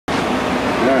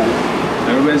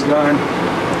Everybody's gone.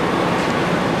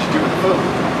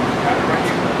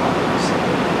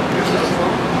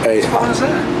 Hey,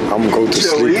 I'm going to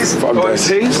sleep.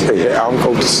 Yeah, I'm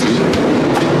going to sleep.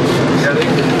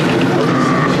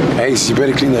 Hey, so you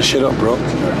better clean that shit up, bro.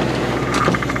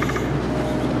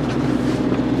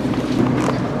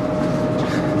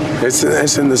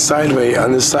 It's in the sideway,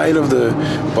 on the side of the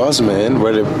bus, man,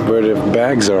 where the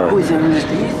bags are. Oh, is that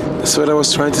underneath? That's what I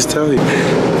was trying to tell you.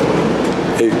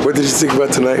 Hey, what did you think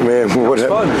about tonight, man? It was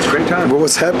fun. It's a great time.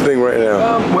 What's happening right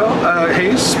now?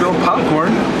 Hayes spilled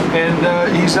popcorn,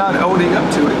 and he's not owning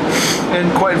up to it.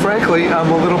 And quite frankly,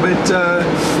 I'm a little bit, I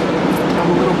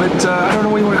don't know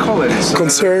what you want to call it.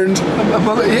 Concerned?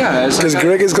 Yeah. Because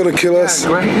Greg is going to kill us. Yeah,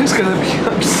 Greg is going to be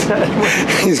upset.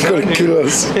 He's going to kill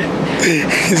us.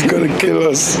 He's going to kill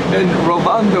us. And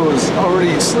Rolando is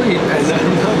already asleep, and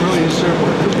I'm not really sure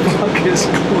what the fuck is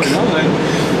going on.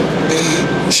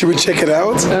 Should we check it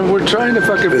out? And we're trying to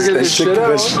fucking figure this shit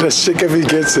out. Let's check if he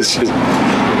gets this shit.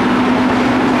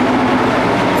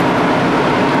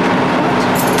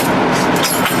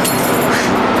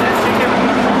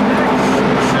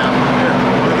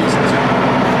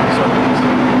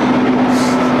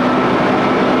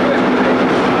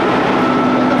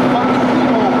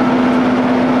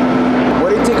 What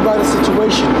do you think about the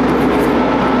situation?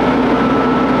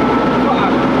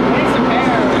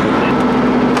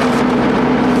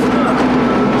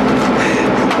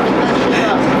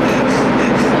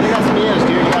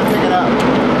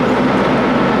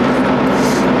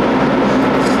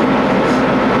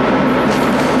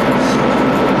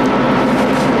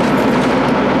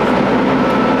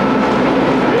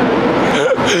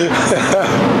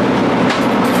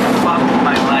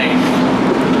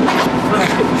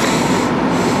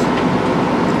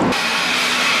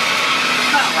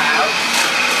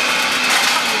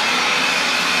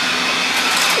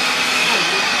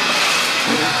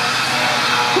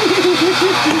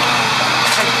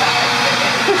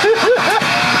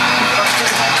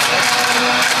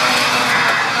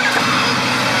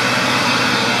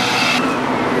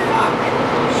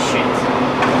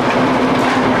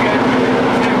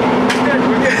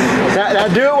 Now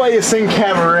do it while you sing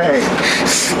Cabaret.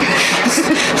 That's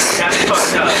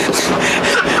fucked up.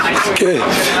 Okay,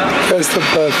 that's the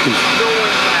puppy.